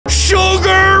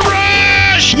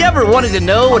ever wanted to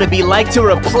know what it'd be like to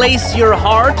replace your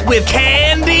heart with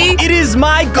candy? It is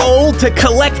my goal to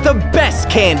collect the best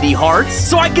candy hearts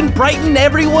so I can brighten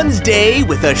everyone's day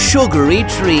with a sugary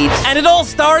treat. And it all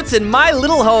starts in my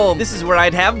little home. This is where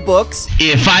I'd have books.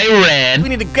 If I read. We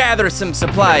need to gather some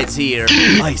supplies here.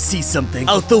 I see something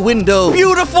out the window.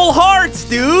 Beautiful hearts,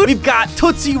 dude. We've got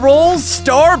Tootsie Rolls,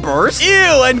 Starburst,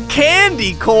 ew, and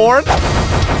candy corn.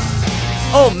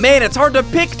 Oh man, it's hard to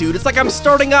pick, dude. It's like I'm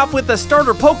starting off with a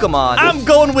starter Pokemon. I'm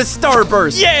going with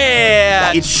Starburst.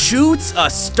 Yeah! It shoots a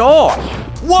star.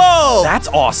 Whoa! That's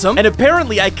awesome. And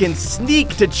apparently I can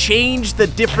sneak to change the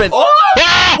different... Oh!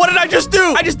 What did I just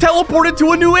do? I just teleported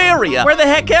to a new area. Where the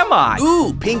heck am I?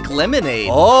 Ooh, pink lemonade.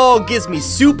 Oh, gives me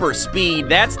super speed.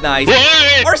 That's nice.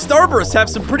 Our Starbursts have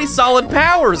some pretty solid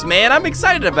powers, man. I'm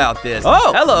excited about this.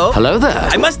 Oh, hello. Hello there.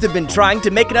 I must have been trying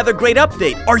to make another great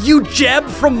update. Are you Jeb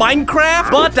from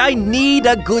Minecraft? But I need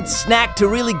a good snack to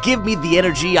really give me the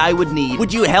energy I would need.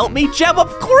 Would you help me, Jeb? Of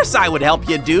course I would help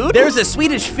you, dude. There's a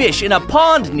Swedish fish in a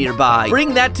pond nearby.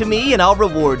 Bring that to me and I'll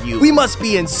reward you. We must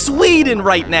be in Sweden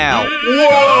right now.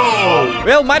 Whoa!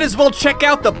 Well, might as well check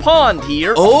out the pond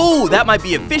here. Oh, that might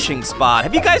be a fishing spot.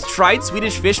 Have you guys tried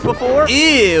Swedish fish before?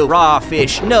 Ew, raw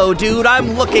fish. No, dude,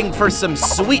 I'm looking for some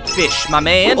sweet fish, my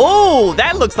man. Oh,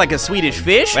 that looks like a Swedish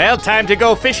fish. Well, time to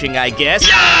go fishing, I guess.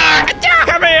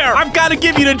 Come here! I've got to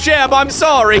give you to Jeb, I'm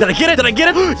sorry. Did I get it? Did I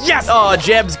get it? Yes! Oh,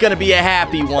 Jeb's gonna be a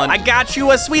happy one. I got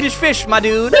you a Swedish fish, my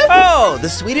dude. Oh, the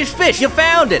Swedish fish, you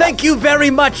found it. Thank you very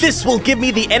much. This will give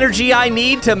me the energy I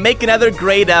need to make another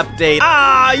great update.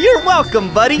 Ah, you're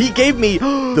welcome, buddy. He gave me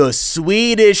the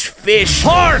Swedish fish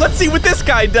heart. Let's see what this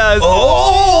guy does.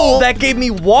 Oh, that gave me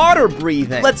water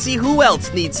breathing. Let's see who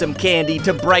else needs some candy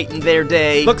to brighten their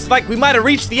day. Looks like we might have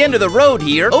reached the end of the road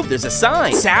here. Oh, there's a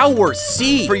sign. Sour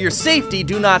Sea. For your safety,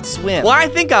 do not swim. Well, I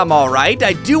think I'm all right.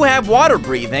 I do have water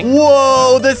breathing.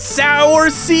 Whoa, the Sour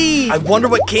Sea. I wonder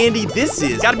what candy this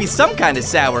is. Gotta be some kind of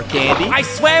sour candy. I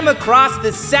swam across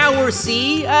the Sour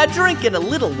Sea, drinking a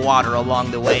little water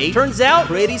along the way. Turns out,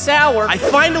 pretty sour. I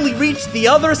finally reached the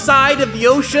other side of the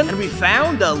ocean, and we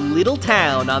found a little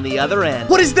town on the other end.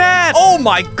 What is that? Oh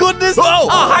my goodness. Oh,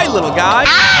 hi, little guy.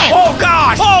 Ow! Oh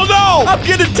gosh. Oh no. I'm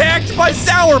getting attacked by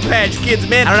Sour Patch Kids,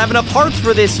 man. I don't have enough hearts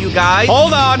for this, you guys.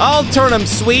 Hold on. I'll turn them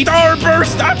sweet.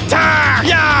 Starburst attack!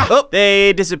 Yeah! Oh,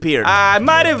 they disappeared. I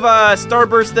might have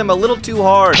starburst them a little too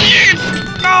hard.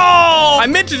 No! I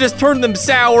meant to just turn them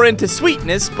sour into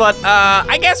sweetness, but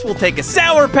I guess we'll take a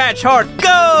Sour Patch heart.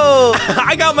 Go!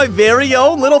 I got my very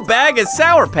own little bag of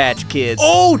Sour Patch Kids.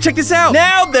 Oh, check this out.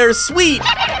 Now they're sweet.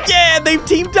 Yeah, they've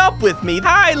teamed up with me.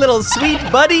 Hi, little sweet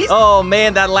buddies. Oh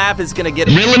man, that laugh is gonna get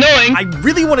real annoying. I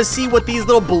really want to see what these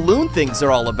little balloon things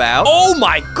are all about. Oh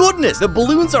my goodness, the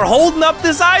balloons are holding up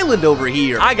this island over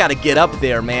here. I gotta get up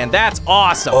there, man. That's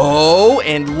awesome. Oh,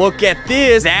 and look at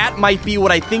this. That might be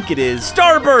what I think it is.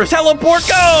 Starburst, teleport,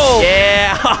 go!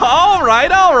 Yeah, all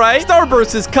right, all right.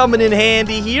 Starburst is coming in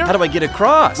handy here. How do I get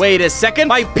across? Wait a second.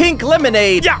 My pink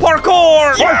lemonade. Yeah,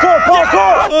 parkour! Yeah.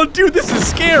 Parkour! Oh, dude, this is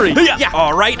scary. Yeah.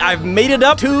 All right, I've made it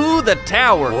up to the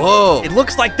tower. Whoa, it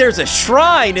looks like there's a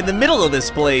shrine in the middle of this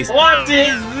place. What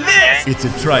is this? It's a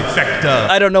trifecta.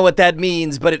 I don't know what that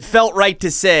means, but it felt right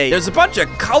to say. There's a bunch of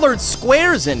colored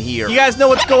squares in here. You guys know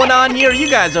what's going on here? You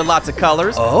guys are lots of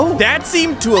colors. Oh, that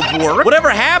seemed to have worked. Whatever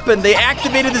happened, they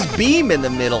activated this beam in the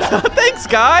middle. Thanks,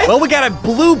 guys. Well, we got a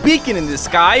blue beacon in the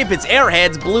sky. If it's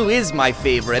airheads, blue is my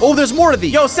favorite. Oh, there's more of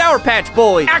these. Yo, Sour Patch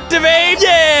Boy. Activate!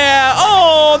 Yeah!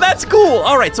 Oh, that's cool.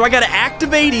 All right, so I gotta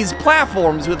activate these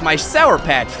platforms with my Sour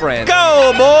Patch friends.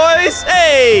 Go, boys!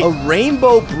 Hey! A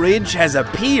rainbow bridge has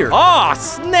appeared. Oh,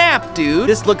 snap, dude.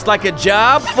 This looks like a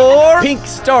job for Pink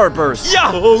Starburst.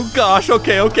 Yeah! Oh, gosh.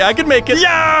 Okay, I can make it.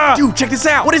 Yeah! Dude, check this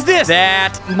out. What is this?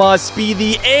 That must be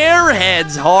the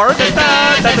Airhead's heart.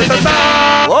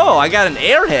 Whoa, I got an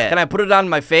airhead. Can I put it on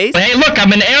my face? Hey, look,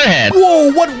 I'm an airhead.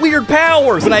 Whoa, what weird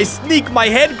powers. When I sneak, my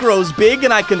head grows big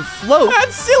and I can float.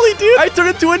 That's silly, dude. I turn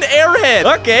into an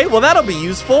airhead. Okay, well, that'll be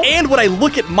useful. And when I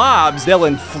look at mobs, they'll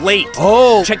inflate.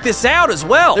 Oh, check this out as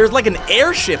well. There's like an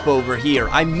airship over here.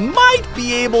 I might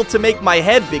be able to make my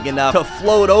head big enough to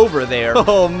float over there.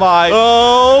 Oh, my.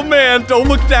 Oh, man, don't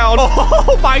look down.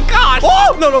 Oh, my gosh.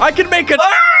 Oh, no, I can make it.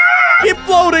 Keep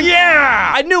floating.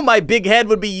 Yeah! I knew my big head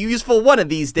would be useful one of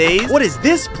these days. What is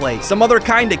this place? Some other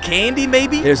kind of candy,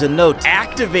 maybe? There's a note.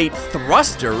 Activate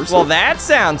thrusters. Well, that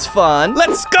sounds fun.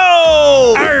 Let's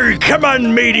go! Hey, come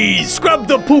on, mateys. Scrub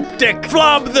the poop deck.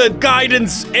 Flob the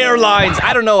guidance airlines.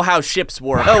 I don't know how ships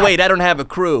work. Oh, wait, I don't have a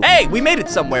crew. Hey, we made it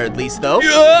somewhere at least, though.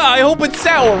 Yeah, I hope it's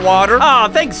sour water. Aw,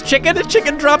 thanks, chicken. The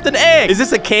chicken dropped an egg. Is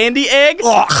this a candy egg?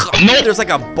 No. There's like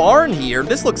a barn here.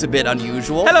 This looks a bit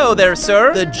unusual. Hello there,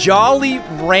 sir. The Jolly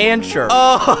Rancher.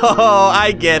 Oh,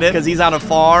 I get it, because he's on a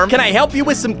farm. Can I help you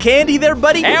with some candy there,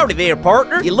 buddy? Howdy there,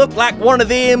 partner. You look like one of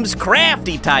them's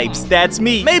crafty types. That's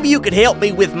me. Maybe you could help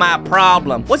me with my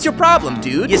problem. What's your problem,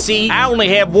 dude? You see, I only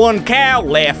have one cow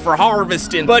left for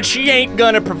harvesting, but she ain't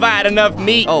gonna provide enough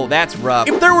meat. Oh, that's rough.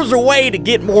 If there was a way to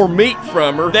get more meat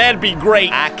from her, that'd be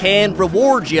great. I can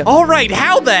reward you. All right,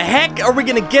 how the heck are we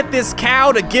gonna get this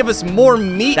cow to give us more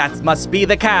meat? That must be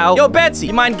the cow. Yo, Betsy,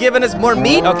 you mind giving us more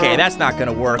meat? Okay, that's not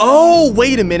gonna work. Oh,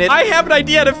 wait a minute. I have an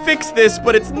idea how to fix this,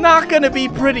 but it's not gonna be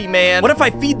pretty, man. What if I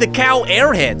feed the cow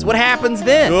airheads? What happens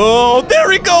then? Oh,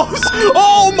 there he goes.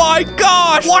 Oh my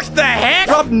gosh. What the heck?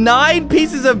 Dropped 9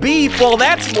 pieces of beef. Well,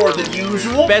 that's more than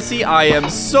usual. Bessie, I am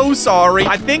so sorry.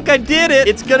 I think I did it.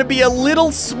 It's gonna be a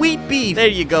little sweet beef. There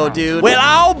you go, dude. Well,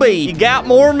 I'll be. You got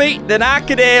more meat than I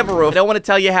could ever. I don't want to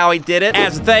tell you how I did it.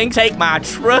 As a thanks, take my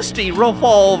trusty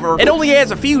revolver. It only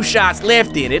has a few shots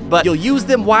left in it, but you'll use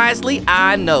them wisely,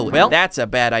 I know. Well, that's a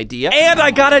bad idea. And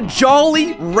I got a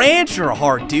Jolly Rancher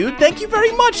heart, dude. Thank you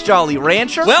very much, Jolly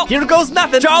Rancher. Well, here goes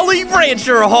nothing. Jolly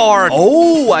Rancher heart.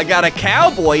 Oh, I got a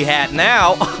cowboy hat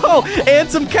now. Oh, and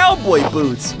some cowboy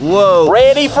boots. Whoa.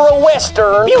 Ready for a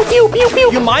western. Pew, pew, pew,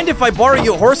 pew. You mind if I borrow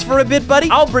your horse for a bit, buddy?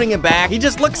 I'll bring him back. He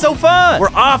just looks so fun. We're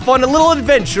off on a little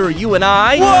adventure, you and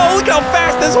I. Whoa, look how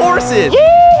fast this horse is.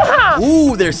 Yeehaw!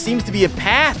 Ooh, there seems to be a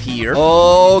path here.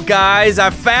 Oh, guys, I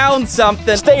found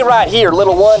something. Stay right here,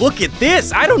 little one. Look at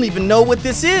this. I don't even know what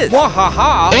this is.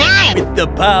 Wahaha. With the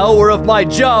power of my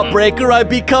Jawbreaker, I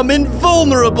become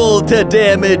invulnerable to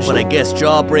damage. But I guess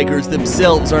Jawbreakers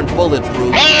themselves aren't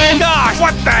bulletproof. Oh, gosh,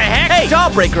 what the heck? Hey,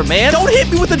 Jawbreaker, man. Don't hit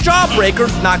me with a Jawbreaker.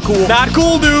 Not cool. Not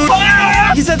cool, dude.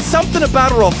 He said something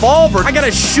about a revolver. I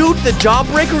gotta shoot the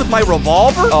Jawbreaker with my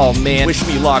revolver? Oh, man. Wish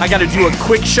me luck. I gotta do a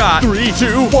quick shot. 3,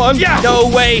 2, 1. Yeah. No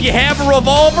way. You have a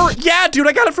revolver? Yeah, dude.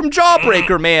 I got it from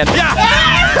Jawbreaker, man.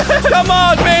 Yeah. Come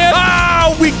on, man.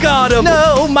 Oh, we got him.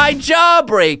 No, my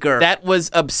Jawbreaker. That was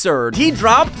absurd. He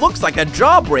dropped. Looks like a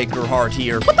Jawbreaker heart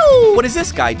here. What does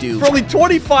this guy do? For only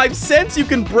 25 cents, you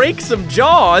can break some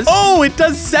jaws. Oh, it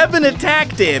does 7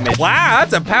 attack damage. Wow,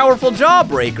 that's a powerful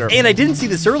Jawbreaker. And I didn't see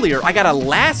this earlier. I got a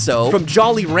lasso from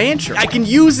Jolly Rancher. I can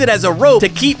use it as a rope to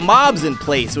keep mobs in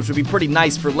place, which would be pretty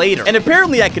nice for later. And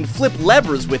apparently I can flip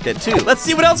levers with it too. Let's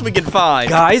see what else we can find.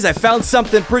 Guys, I found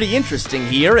something pretty interesting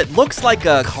here. It looks like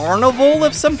a carnival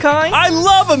of some kind. I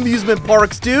love amusement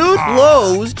parks, dude.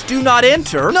 Closed, do not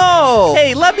enter. No.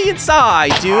 Hey, let me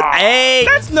inside, dude. Hey,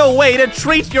 that's no way to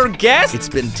treat your guests. It's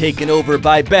been taken over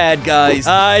by bad guys.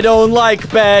 I don't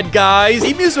like bad guys.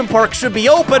 The amusement park should be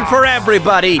open for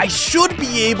everybody. I should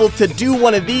be able to do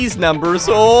one of these numbers.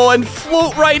 Oh, and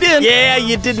float right in. Yeah,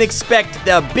 you didn't expect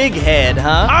the big head,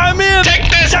 huh? I'm in. Take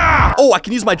this. Oh, I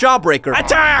can use my Jawbreaker.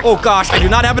 Attack. Oh, gosh, I do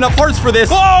not have enough hearts for this.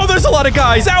 Oh, there's a lot of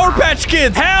guys. Sour Patch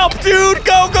Kids. Help, dude.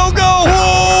 Go, go, go.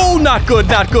 Oh, not good,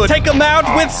 not good. Take them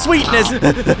out with sweetness.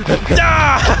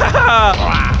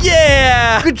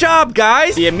 Yeah. Good job,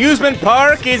 guys. The amusement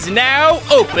park is now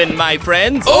open, my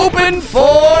friends. Open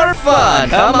for fun.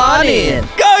 Come on in.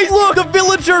 Guys, look, the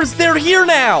villagers, they're here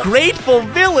now. Grateful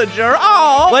villager.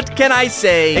 Oh, what can I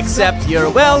say? Except you're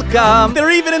welcome.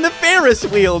 They're even in the Ferris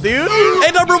wheel, dude.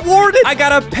 And I'm rewarded. I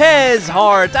got a Pez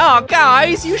heart. Oh,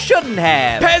 guys, you shouldn't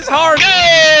have. Pez heart.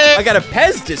 I got a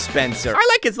Pez dispenser. I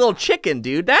like his little chicken,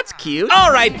 dude. That's cute.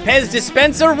 All right, Pez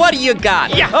dispenser, what do you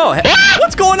got? Yeah. Oh,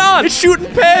 what's going on? It's shooting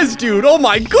Pez, dude. Oh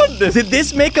my goodness. Did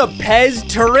this make a Pez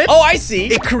turret? Oh, I see.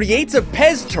 It creates a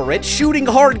Pez turret shooting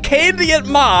hard candy at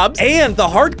mobs, and the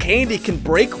hard candy can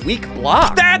break weak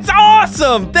blocks. That's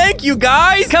awesome. Thank you,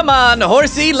 guys. Come on,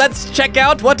 horsey. Let's check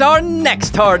out what our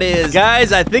next heart is.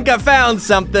 Guys, I think I found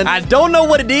something. I don't know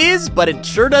what it is, but it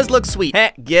sure does look sweet.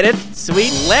 Heh, get it?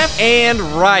 Sweet. Left and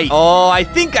right. Oh, I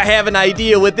think I have an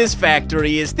idea what this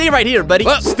factory is. Stay right here, buddy.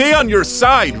 Stay on your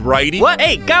side, righty. What?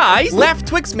 Hey, guys. Left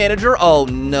Twix manager. Oh,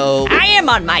 no. I am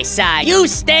on my side. You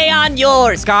stay on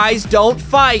yours. Guys, don't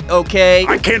fight, okay?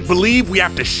 I can't believe we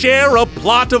have to share a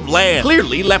plot of land.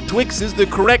 Clearly, left Twix is the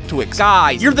correct Twix.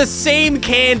 Guys, you're the same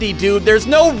candy, dude. There's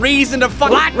no reason to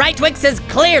fight. What? Right Twix is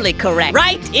clearly correct.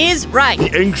 Right is right.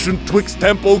 The ancient Twix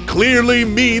temple clearly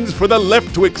means for the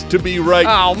left Twix to be right.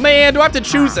 Oh, man, do I have to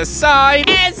choose a side?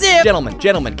 As if. Gentlemen,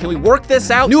 can we work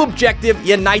this out? New objective,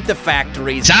 unite the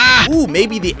factories. Ah! Ooh,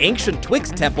 maybe the ancient Twix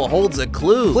temple holds a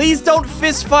clue. Please don't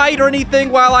fist fight or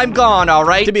anything while I'm gone, all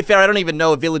right? To be fair, I don't even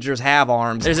know if villagers have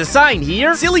arms. There's a sign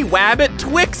here. Silly Wabbit,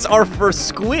 Twix are for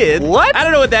squid. What? I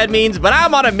don't know what that means, but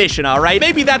I'm on a mission, all right?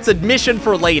 Maybe that's a mission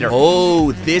for later.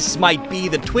 Oh, this might be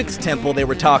the Twix temple they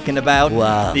were talking about.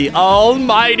 Wow. The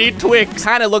almighty Twix.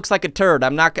 Kinda looks like a turd.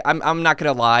 I'm not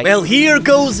gonna lie. Well, here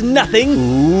goes nothing.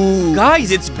 Ooh.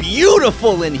 Guys, it's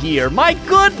beautiful in here. My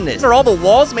goodness. Are all the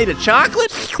walls made of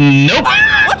chocolate? Nope.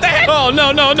 What the heck? Oh,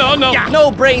 no. Yeah,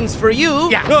 no brains for you.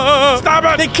 Yeah. Stop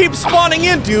it! They keep spawning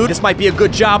in, dude. This might be a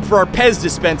good job for our Pez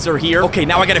dispenser here. Okay,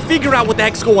 now I gotta figure out what the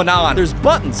heck's going on. There's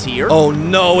buttons here. Oh,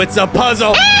 no, it's a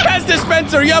puzzle. Pez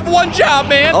dispenser, you have one job,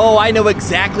 man. Oh, I know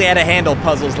exactly how to handle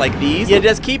puzzles like these. You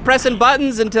just keep pressing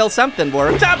buttons until something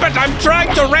works. Stop it! I'm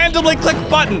trying to randomly click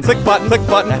buttons. Click button, click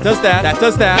button. That does that. That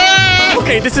does that.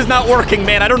 Okay, this is not working,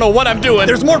 man. I don't know what I'm doing.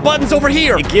 There's more buttons over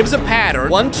here. It gives a pattern.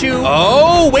 1, 2.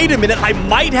 Oh, wait a minute. I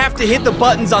might have to hit the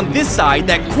buttons on this side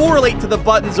that correlate to the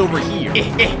buttons over here.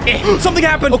 Something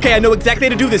happened. Okay, I know exactly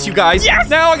how to do this, you guys. Yes!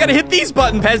 Now I gotta hit these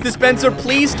buttons. Pez dispenser,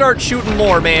 please start shooting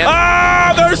more, man.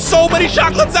 Ah, there's so many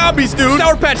chocolate zombies, dude.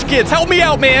 Sour Patch Kids, help me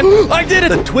out, man. I did it.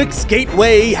 The Twix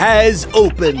gateway has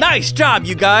opened. Nice job,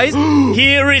 you guys.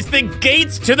 Here is the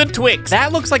gates to the Twix.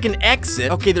 That looks like an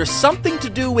exit. Okay, there's something to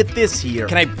do with this here.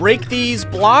 Can I break these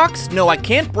blocks? No, I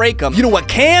can't break them. You know what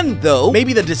can, though?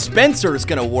 Maybe the dispenser is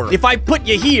gonna work. If I put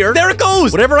you here, there it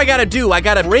goes. Whatever I gotta do, I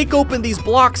gotta break open these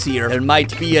blocks here. There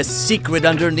might be a secret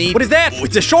underneath. What is that? Oh,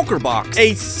 it's a shulker box.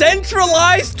 A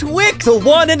centralized Twix. The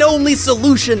one and only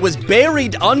solution was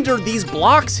buried under these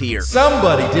blocks here.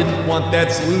 Somebody didn't want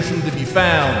that solution to be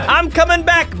found. I'm coming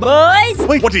back, boys.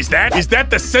 Wait, what is that? Is that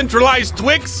the centralized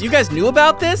Twix? You guys knew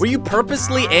about this? Were you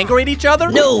purposely angry at each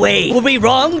other? No way. Were we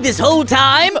wrong this whole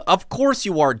time? Of course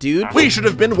you are, dude. We should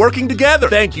have been working together.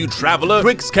 Thank you, traveler.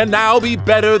 Twix can now be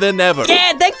better than ever.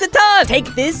 Yeah, thanks a ton.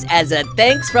 Take this as a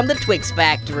thanks from the Twix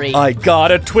factory. I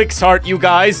got a Twix heart, you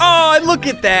guys. Oh, and look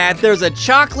at that. There's a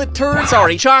chocolate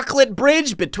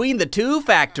bridge between the two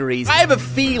factories. I have a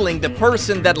feeling the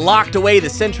person that locked away the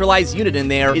centralized unit in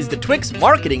there is the Twix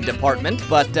marketing department,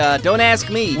 but don't ask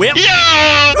me. Well,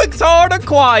 Yeah! Twix heart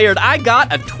acquired. I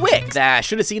got a Twix.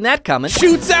 Should have seen that coming.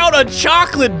 Shoots out a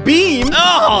chocolate beam.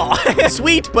 Oh,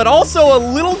 sweet, but also a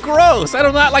little gross. I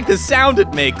do not like the sound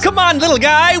it makes. Come on, little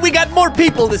guy. We got more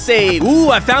people to save. Ooh,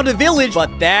 I found a village,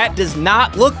 but that does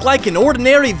not look like an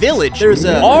ordinary village. There's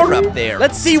a R up there.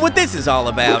 Let's see what this is all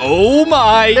about. Oh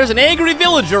my, there's an angry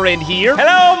villager in here.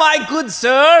 Hello, my good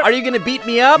sir. Are you gonna beat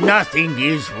me up? Nothing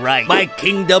is right. My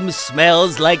kingdom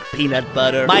smells like peanut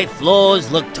butter. My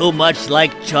floors look too much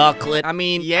like chocolate. I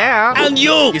mean, yeah. And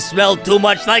you smell too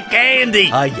much like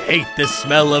candy. I hate the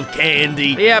smell of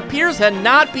candy. Yeah, appears to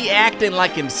not be acting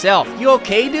like himself. You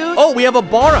okay, dude? Oh, we have a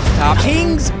bar up top.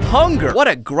 King's Hunger. What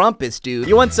a grumpus, dude.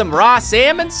 You want some raw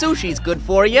salmon? Sushi's good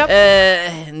for you.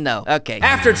 No. Okay.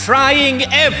 After trying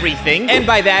everything, and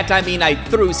by that I mean I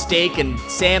threw steak and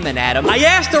salmon at him, I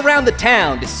asked around the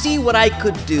town to see what I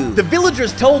could do. The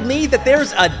villagers told me that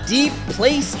there's a deep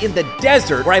place in the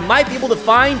desert where I might be able to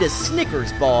find a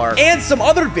Snickers bar. And some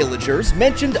other villagers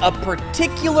mentioned a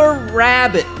particular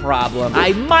rabbit problem.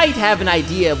 I might have an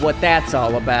idea of what that's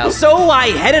all about. So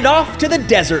I headed off to the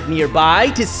desert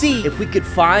nearby to see if we could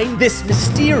find this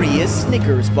mysterious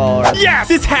Snickers bar. Yes,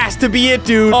 this has to be it,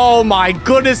 dude. Oh my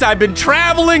goodness, I've been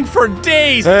traveling for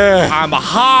days. I'm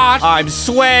hot, I'm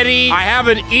sweaty, I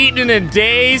haven't eaten in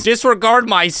days. Disregard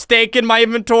my steak in my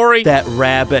inventory. That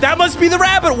rabbit. That must be the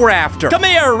rabbit we're after. Come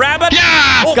here, rabbit.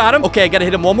 Yeah! Oh, got him. Okay, I gotta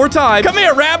hit him one more time. Come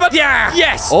here, rabbit. Yeah.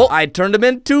 Yes. Oh, I turned him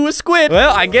into a squid.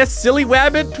 Well, I guess silly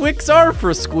Wabbit Twix are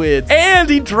for squids. And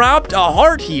he dropped a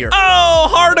heart here. Oh,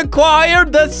 heart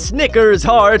acquired, the Snickers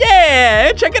heart.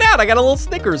 Yeah, check it out. I got a little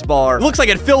Snickers bar. Looks like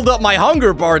it filled up my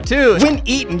hunger bar, too. When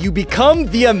eaten, you become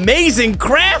the amazing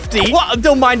Craftee. Well,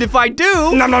 don't mind if I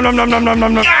do. Nom nom nom nom nom nom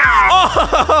nom nom.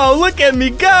 Oh, look at me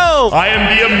go. I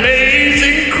am the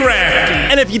amazing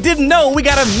Craftee. And if you didn't know, we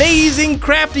got amazing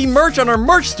Craftee merch on our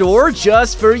merch store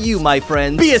just for you, my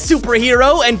friends. Be a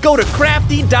superhero and go to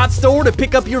Craftee.store to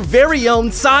pick up your very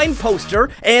own signed poster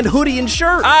and hoodie and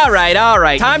shirt. All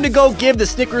right. Time to go give the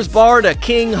Snickers bar to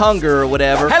King Hunger or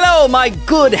whatever. Hello, my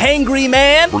good hangry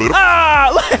man.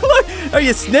 Look, are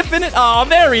you sniffing it? Oh,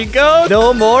 there he goes.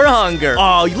 No more hunger.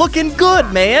 Oh, you looking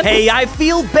good, man. Hey, I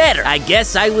feel better. I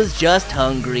guess I was just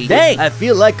hungry. Dang, I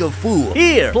feel like a fool.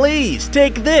 Here, please,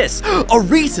 take this. A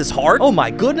Reese's heart. Oh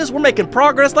my goodness, we're making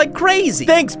progress like crazy.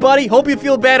 Thanks, buddy. Hope you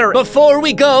feel better. Before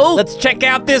we go, let's check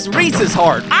out this Reese's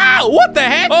heart. Ow, what the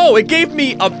heck? Oh, it gave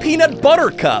me a peanut butter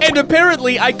cup. And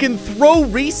apparently I can throw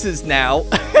Reese's now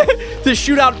to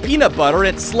shoot out peanut butter,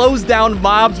 and it slows down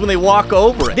mobs when they walk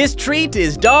over it. This treat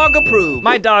is dog approved.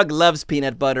 My dog loves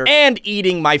peanut butter and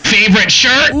eating my Favorite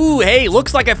shirt? Ooh, hey,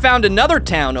 looks like I found another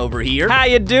town over here. How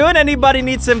you doing? Anybody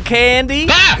need some candy?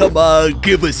 Ah! Come on,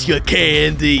 give us your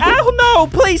candy. Oh no,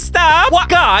 please stop. What?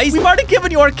 Guys, we've already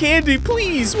given you our candy.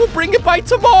 Please, we'll bring it by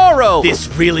tomorrow. This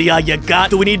really all you got?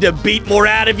 Do we need to beat more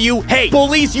out of you? Hey,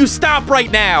 bullies, you stop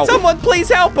right now. Someone please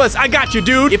help us. I got you,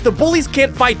 dude. If the bullies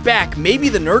can't fight back, maybe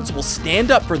the nerds will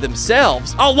stand up for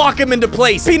themselves. I'll lock them into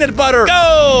place. Peanut butter,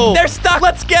 go. They're stuck.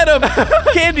 Let's get them.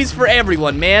 Candy's for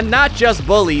everyone, man, not just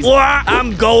bullies.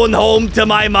 I'm going home to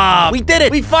my mom. We did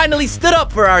it. We finally stood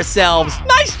up for ourselves.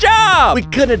 Nice job. We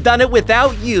couldn't have done it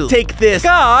without you. Take this.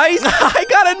 Guys, I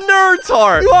got a nerd's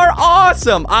heart. You are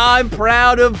awesome. I'm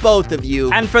proud of both of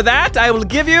you. And for that, I will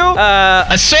give you,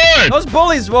 A sword! those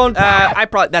bullies won't,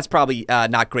 that's probably,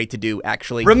 not great to do,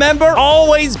 actually. Remember,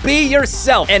 always be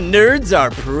yourself. And nerds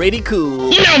are pretty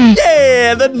cool.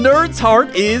 Yeah, the nerd's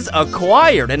heart is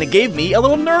acquired, and it gave me a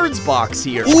little nerds box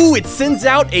here. Ooh, it sends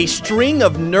out a string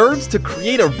of nerds to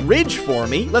create a bridge for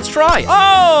me. Let's try it.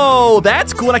 Oh,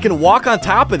 that's cool. I can walk on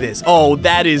top of this. Oh,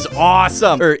 that is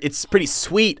awesome. Or it's pretty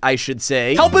sweet, I should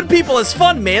say. Helping people is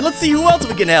fun, man. Let's see who else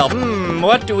we can help.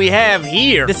 What do we have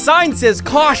here? The sign says,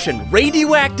 caution,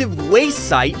 radioactive waste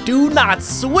site, do not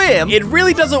swim. It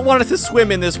really doesn't want us to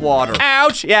swim in this water.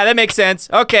 Ouch. Yeah, that makes sense.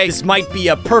 Okay, this might be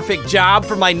a perfect job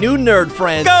for my new nerd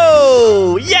friend.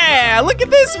 Go! Yeah, look at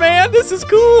this, man. This is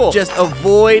cool. Just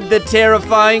avoid the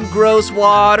terrifying, gross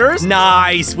waters.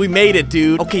 Nice, we made it,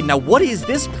 dude. Okay, now what is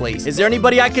this place? Is there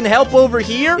anybody I can help over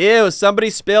here? Ew, somebody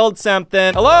spilled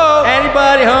something. Hello?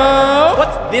 Anybody home?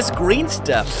 What's this green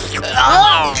stuff?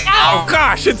 Oh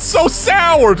gosh, it's so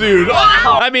sour, dude.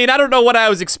 I mean, I don't know what I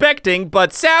was expecting,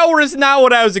 but sour is not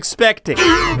what I was expecting.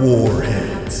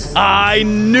 Warheads. I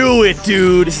knew it,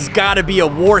 dude. This has got to be a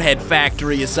warhead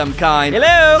factory of some kind.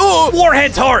 Hello? Oh,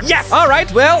 warhead's heart. Yes. All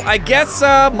right, well, I guess,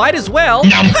 might as well.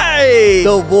 Hey,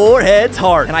 the warhead's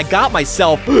heart. And I got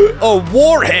myself a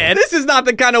warhead. This is not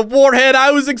the kind of warhead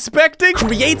I was expecting.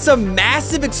 Creates a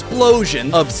massive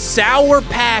explosion of sour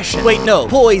passion. Wait, no,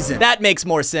 poison. That makes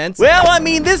more sense. Well, I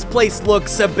mean, this place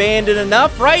looks abandoned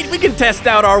enough, right? We can test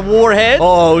out our warhead.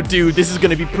 Oh, dude, this is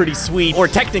gonna be pretty sweet. Or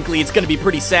technically, it's gonna be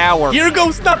pretty sour. Here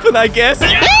goes nothing, I guess.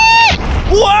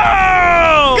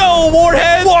 Whoa! Go,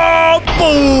 warhead! Whoa!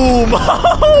 Boom!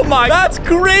 Oh my, that's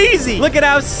crazy! Look at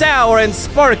how sour and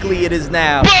sparkly it is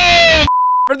now. Boom!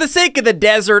 For the sake of the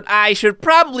desert, I should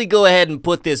probably go ahead and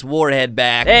put this warhead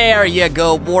back. There you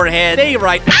go, warhead. Stay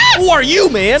right. Who are you,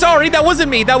 man? Sorry, that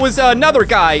wasn't me. That was another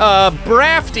guy.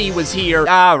 Craftee was here.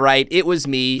 All right, it was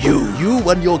me. You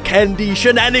and your candy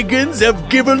shenanigans have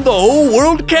given the whole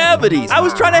world cavities. I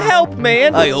was trying to help,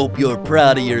 man. I hope you're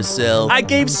proud of yourself. I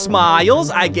gave smiles,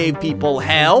 I gave people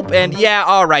help, and yeah,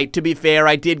 all right, to be fair,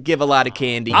 I did give a lot of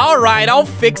candy. All right, I'll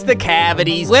fix the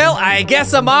cavities. Well, I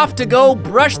guess I'm off to go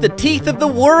brush the teeth of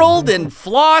the world and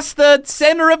floss the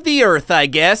center of the earth, I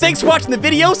guess. Thanks for watching the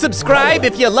video. Subscribe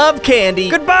if you love candy.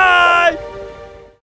 Goodbye!